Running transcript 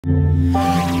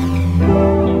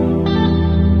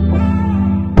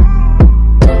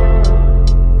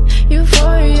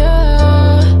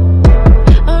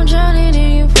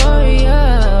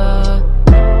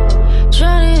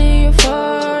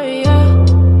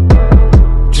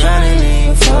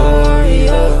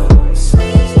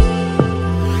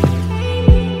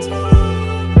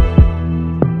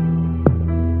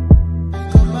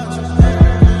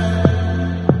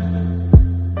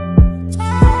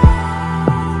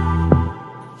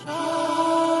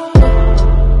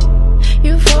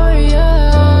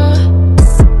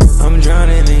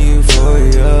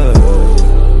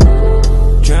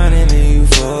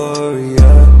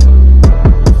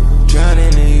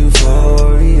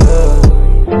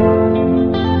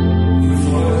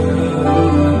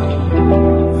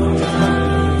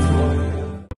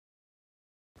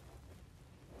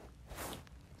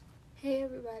Hey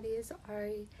everybody, it's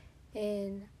Ari,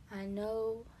 and I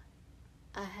know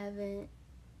I haven't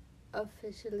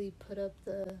officially put up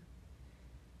the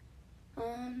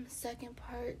second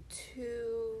part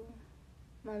to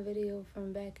my video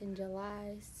from back in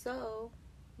July, so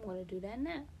I'm gonna do that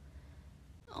now.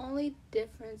 Only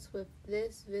difference with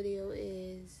this video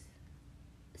is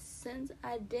since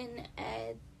I didn't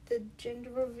add the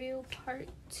gender reveal part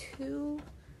to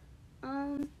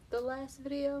the last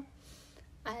video,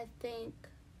 I think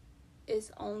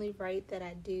it's only right that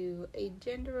I do a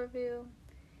gender reveal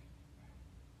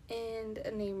and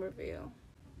a name reveal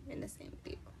in the same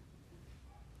video.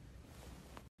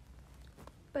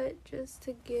 But just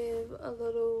to give a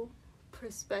little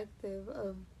perspective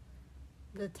of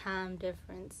the time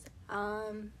difference,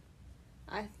 I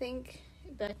think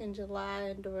back in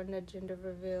July during the gender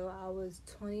reveal I was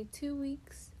 22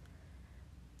 weeks,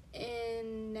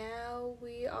 and now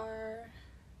we are,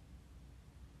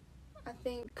 I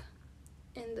think,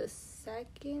 in the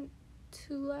second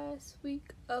to last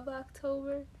week of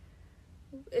October.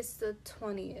 It's the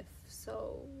 20th,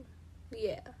 so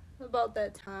yeah, about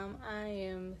that time. I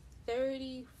am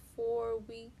 34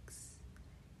 weeks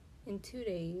in 2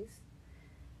 days.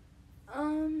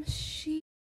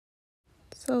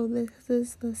 So this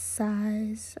is the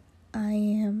size I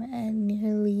am at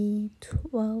nearly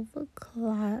 12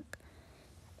 o'clock,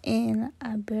 and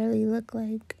I barely look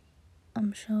like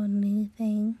I'm showing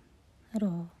anything at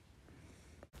all.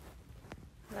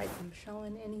 Like I'm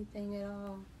showing anything at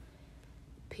all.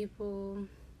 People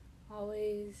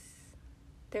always,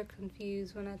 they're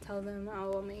confused when I tell them,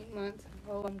 oh, I'm 8 months,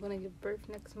 oh, I'm gonna give birth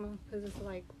next month, because it's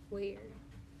like weird.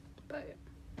 But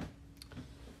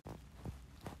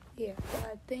yeah,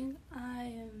 I think I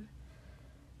am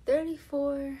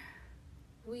 34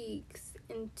 weeks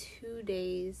in 2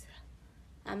 days.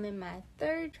 I'm in my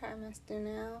 3rd trimester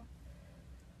now.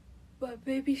 My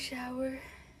baby shower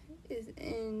is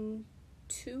in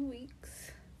 2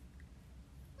 weeks.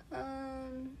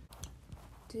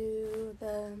 Do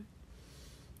the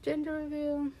gender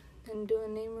reveal and do a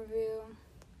name reveal.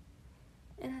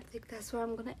 And I think that's where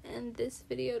I'm gonna end this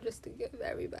video, just to give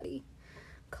everybody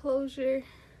closure.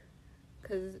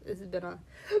 Because it's been a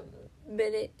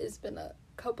minute, it's been a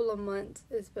couple of months,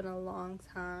 it's been a long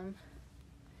time.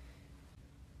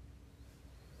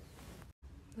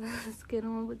 Let's get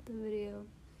on with the video.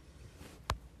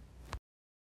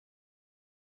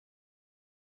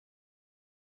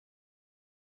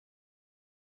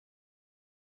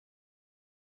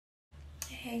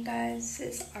 Hey guys,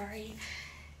 it's Ari,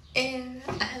 and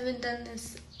I haven't done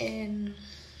this in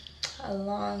a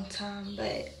long time,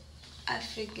 but I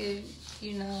figured,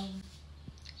 you know,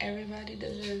 everybody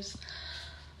deserves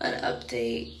an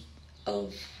update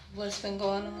of what's been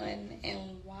going on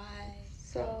and why.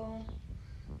 So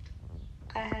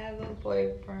I have a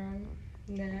boyfriend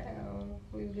now.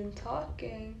 We've been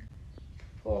talking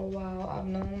for a while. I've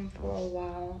known him for a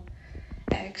while,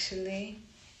 actually.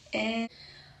 And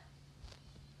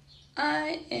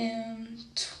I am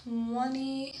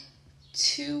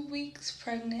 22 weeks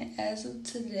pregnant as of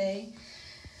today.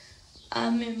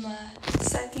 I'm in my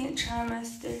 2nd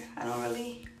trimester. I don't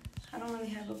really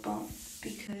have a bump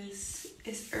because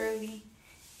it's early,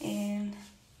 and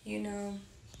you know,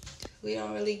 we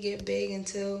don't really get big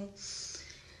until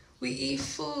we eat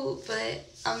food. But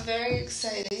I'm very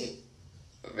excited,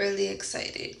 really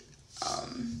excited. I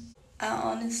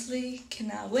honestly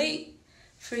cannot wait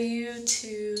for you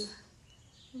to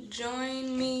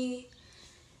join me,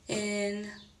 and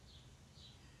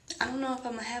I don't know if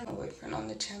I'm gonna have my boyfriend on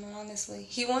the channel, honestly.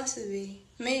 He wants to be,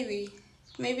 maybe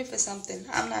for something,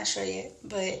 I'm not sure yet,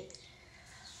 but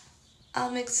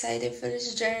I'm excited for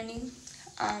this journey.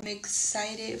 I'm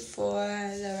excited for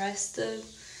the rest of,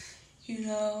 you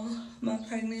know, my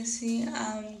pregnancy.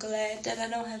 I'm glad that I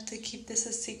don't have to keep this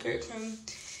a secret from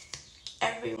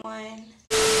everyone.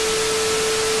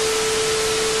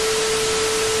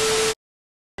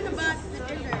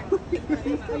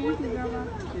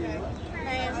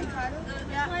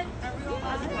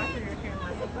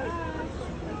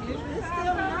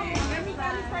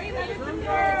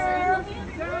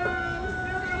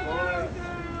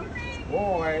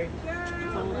 Boy.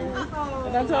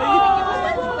 That's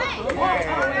all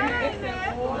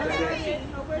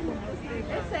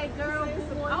It say girl,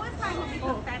 boy. Oh, it's not gonna be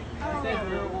confetti. It says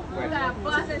girl,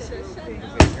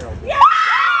 boy. Yeah!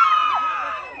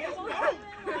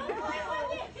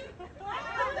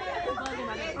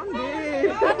 I'm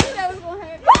dead. I knew that was gonna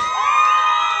happen.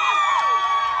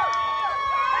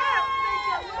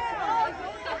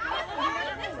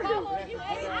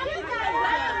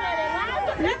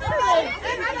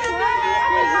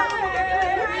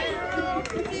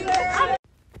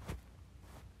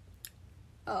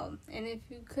 Oh, and if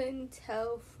you couldn't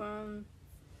tell from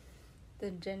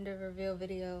the gender reveal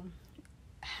video,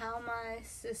 how my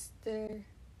sister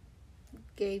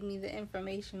gave me the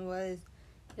information was,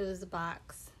 it was a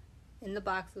box. In the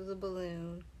box was a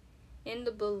balloon. In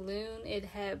the balloon, it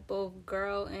had both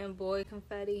girl and boy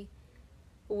confetti,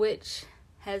 which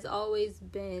has always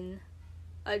been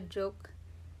a joke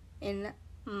in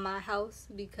my house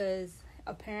because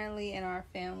apparently in our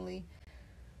family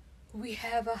we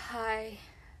have a high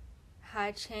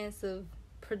chance of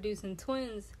producing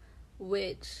twins,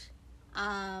 which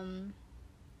I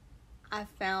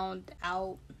found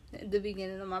out at the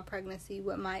beginning of my pregnancy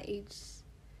with my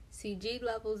HCG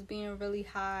levels being really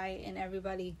high and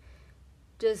everybody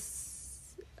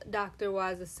just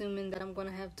doctor-wise assuming that I'm going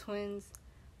to have twins,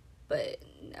 but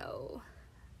no.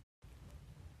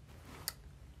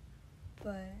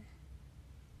 But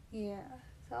yeah,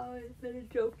 it's always been a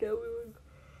joke that we were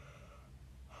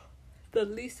the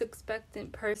least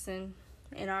expectant person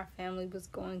in our family was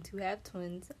going to have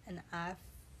twins, and I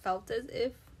felt as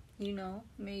if, you know,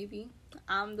 maybe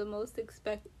I'm the most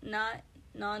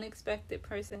non-expected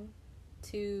person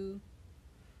to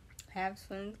have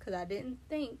twins, because I didn't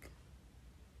think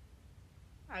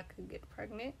I could get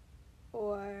pregnant,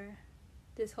 or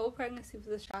this whole pregnancy was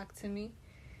a shock to me,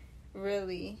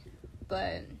 really.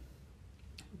 But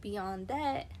beyond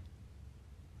that,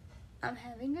 I'm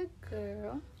having a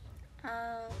girl.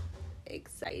 I'm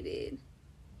excited.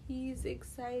 He's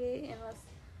excited, and let's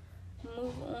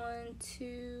move on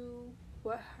to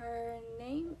what her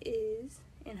name is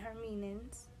and her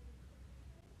meanings.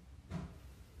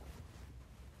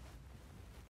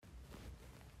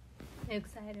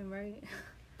 Excited, right?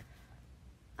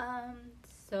 I'm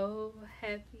so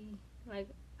happy. Like,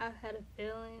 I've had a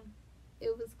feeling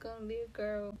it was gonna be a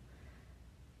girl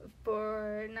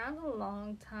for not a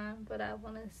long time, but I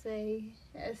want to say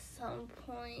at some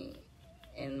point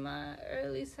in my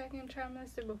early second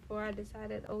trimester, before I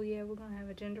decided, oh yeah, we're gonna have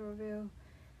a gender reveal,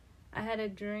 I had a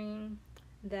dream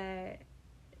that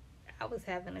I was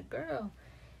having a girl,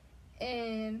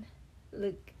 and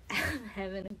look, I'm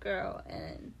having a girl,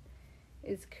 and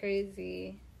it's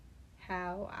crazy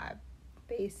how I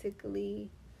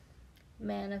basically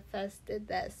manifested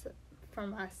that for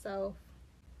myself.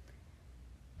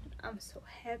 I'm so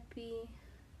happy,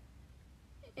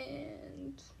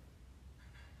 and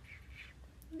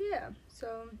yeah,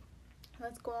 so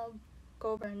let's go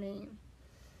over her name.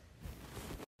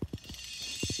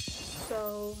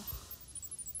 So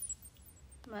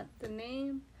the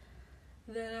name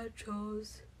that I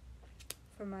chose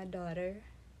for my daughter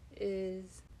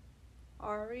is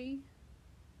Ari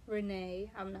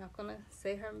Renee. I'm not gonna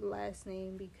say her last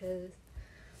name because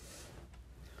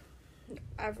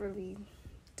I really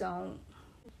don't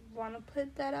want to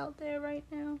put that out there right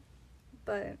now,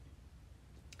 but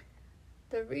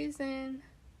the reason,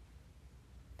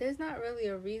 there's not really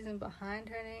a reason behind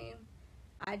her name.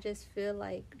 I just feel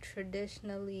like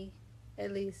traditionally,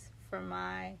 at least for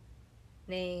my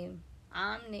name,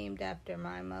 I'm named after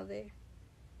my mother,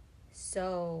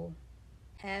 so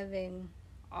having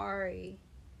Ari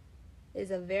is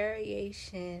a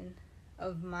variation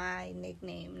of my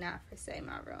nickname, not for say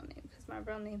my real name, because my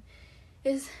real name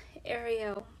is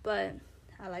Ariel, but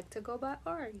I like to go by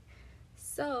Ari.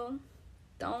 So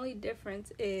the only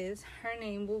difference is her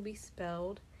name will be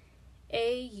spelled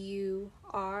Auri.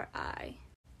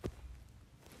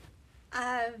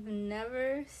 I've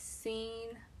never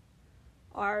seen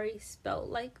Ari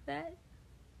spelled like that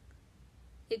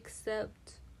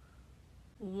except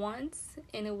once,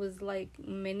 and it was like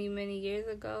many years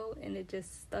ago, and it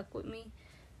just stuck with me.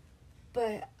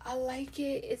 But I like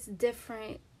it. It's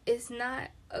different. It's not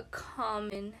a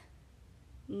common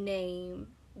name.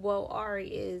 Well, Ari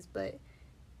is, but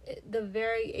the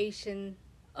variation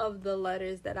of the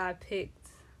letters that I picked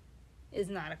is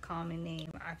not a common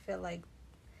name. I feel like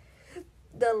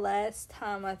the last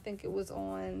time I think it was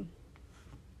on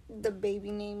the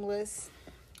baby name list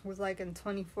was like in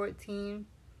 2014,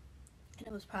 and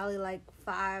it was probably like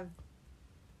 5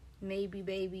 maybe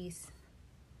babies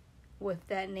with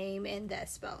that name and that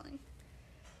spelling.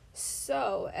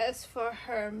 So as for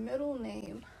her middle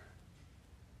name,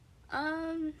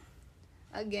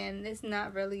 again, it's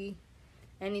not really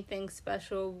anything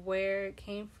special where it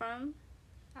came from.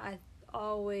 I've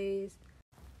always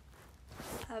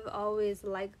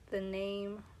liked the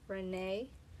name Renee.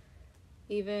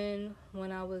 Even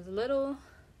when I was little,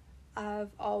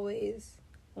 I've always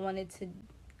wanted to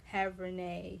have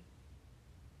Renee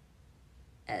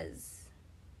as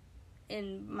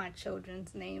in my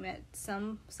children's name at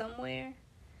somewhere,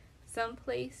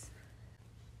 someplace.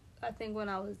 I think when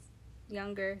I was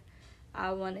younger,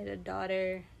 I wanted a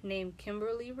daughter named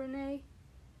Kimberly Renee,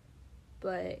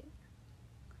 but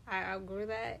I outgrew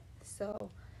that.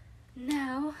 So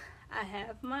now I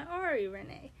have my Ari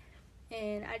Renee,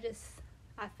 and I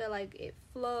feel like it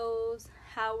flows.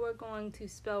 How we're going to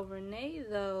spell Renee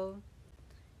though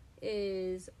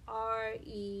is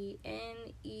Renee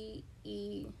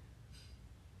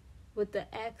with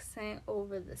the accent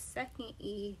over the second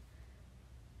E,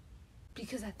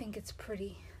 because I think it's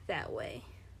pretty that way.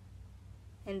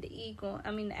 And the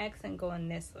accent going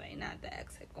this way, not the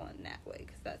accent going that way,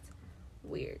 because that's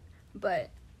weird. But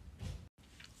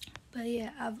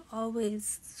yeah, I've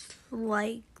always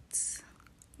liked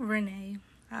Renee.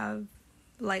 I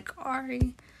like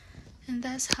Ari, and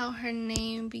that's how her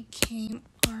name became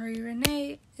Ari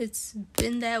Renee. It's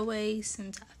been that way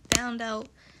since I found out.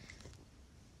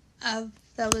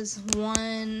 That was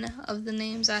one of the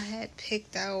names I had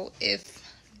picked out. If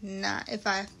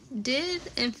I did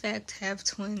in fact have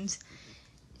twins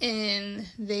and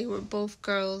they were both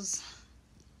girls,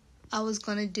 I was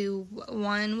gonna do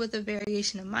one with a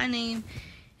variation of my name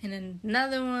and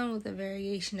another one with a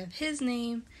variation of his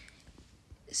name,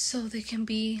 so they can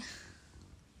be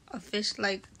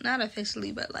not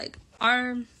officially, but like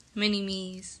our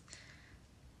mini-me's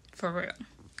for real.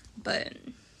 But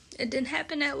it didn't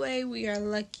happen that way. We are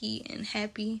lucky and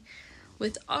happy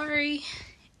with Ari,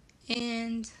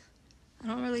 and I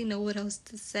don't really know what else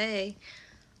to say.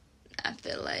 I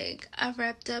feel like I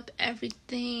wrapped up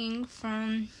everything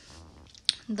from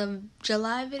the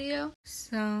July video,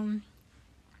 so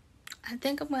I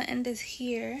think I'm gonna end this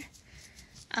here.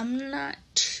 I'm not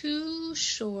too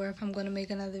sure if I'm gonna make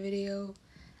another video.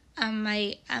 I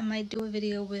might do a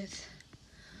video with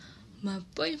my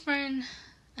boyfriend.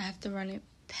 I have to run it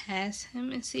past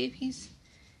him and see if he's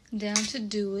down to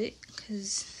do it,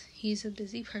 because he's a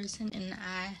busy person and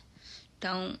I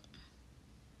don't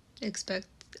expect,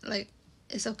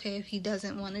 it's okay if he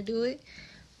doesn't want to do it,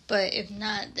 but if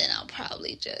not, then I'll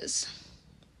probably just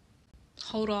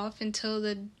hold off until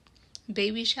the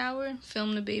baby shower,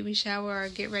 film the baby shower, or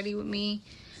get ready with me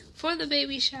for the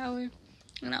baby shower,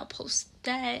 and I'll post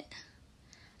that.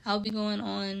 I'll be going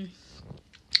on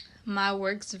my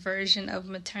work's version of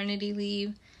maternity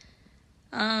leave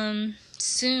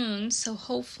soon, so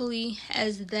hopefully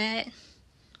as that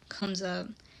comes up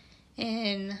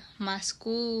and my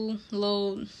school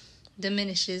load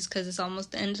diminishes, because it's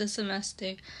almost the end of the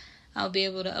semester, I'll be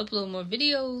able to upload more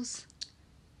videos,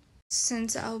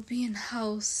 since I'll be in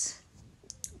house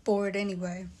bored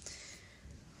anyway,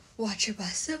 watching my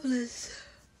siblings.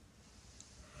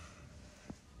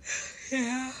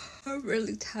 Yeah, I'm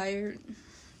really tired,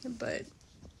 but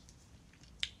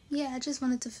yeah, I just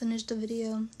wanted to finish the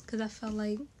video because I felt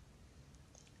like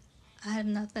I had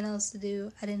nothing else to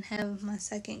do. I didn't have my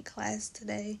second class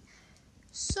today,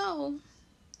 so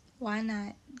why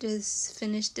not just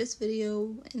finish this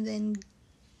video, and then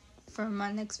for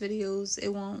my next videos it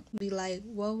won't be like,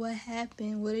 well, what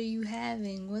happened, what are you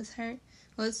having,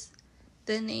 what's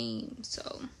the name?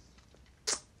 So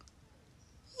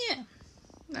yeah,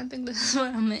 I think this is where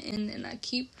I'm gonna end, and I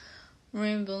keep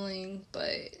rambling,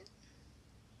 but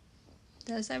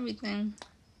that's everything.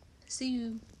 See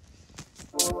you.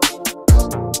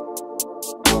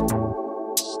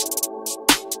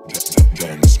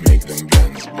 Dance, make them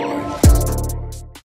dance, boy.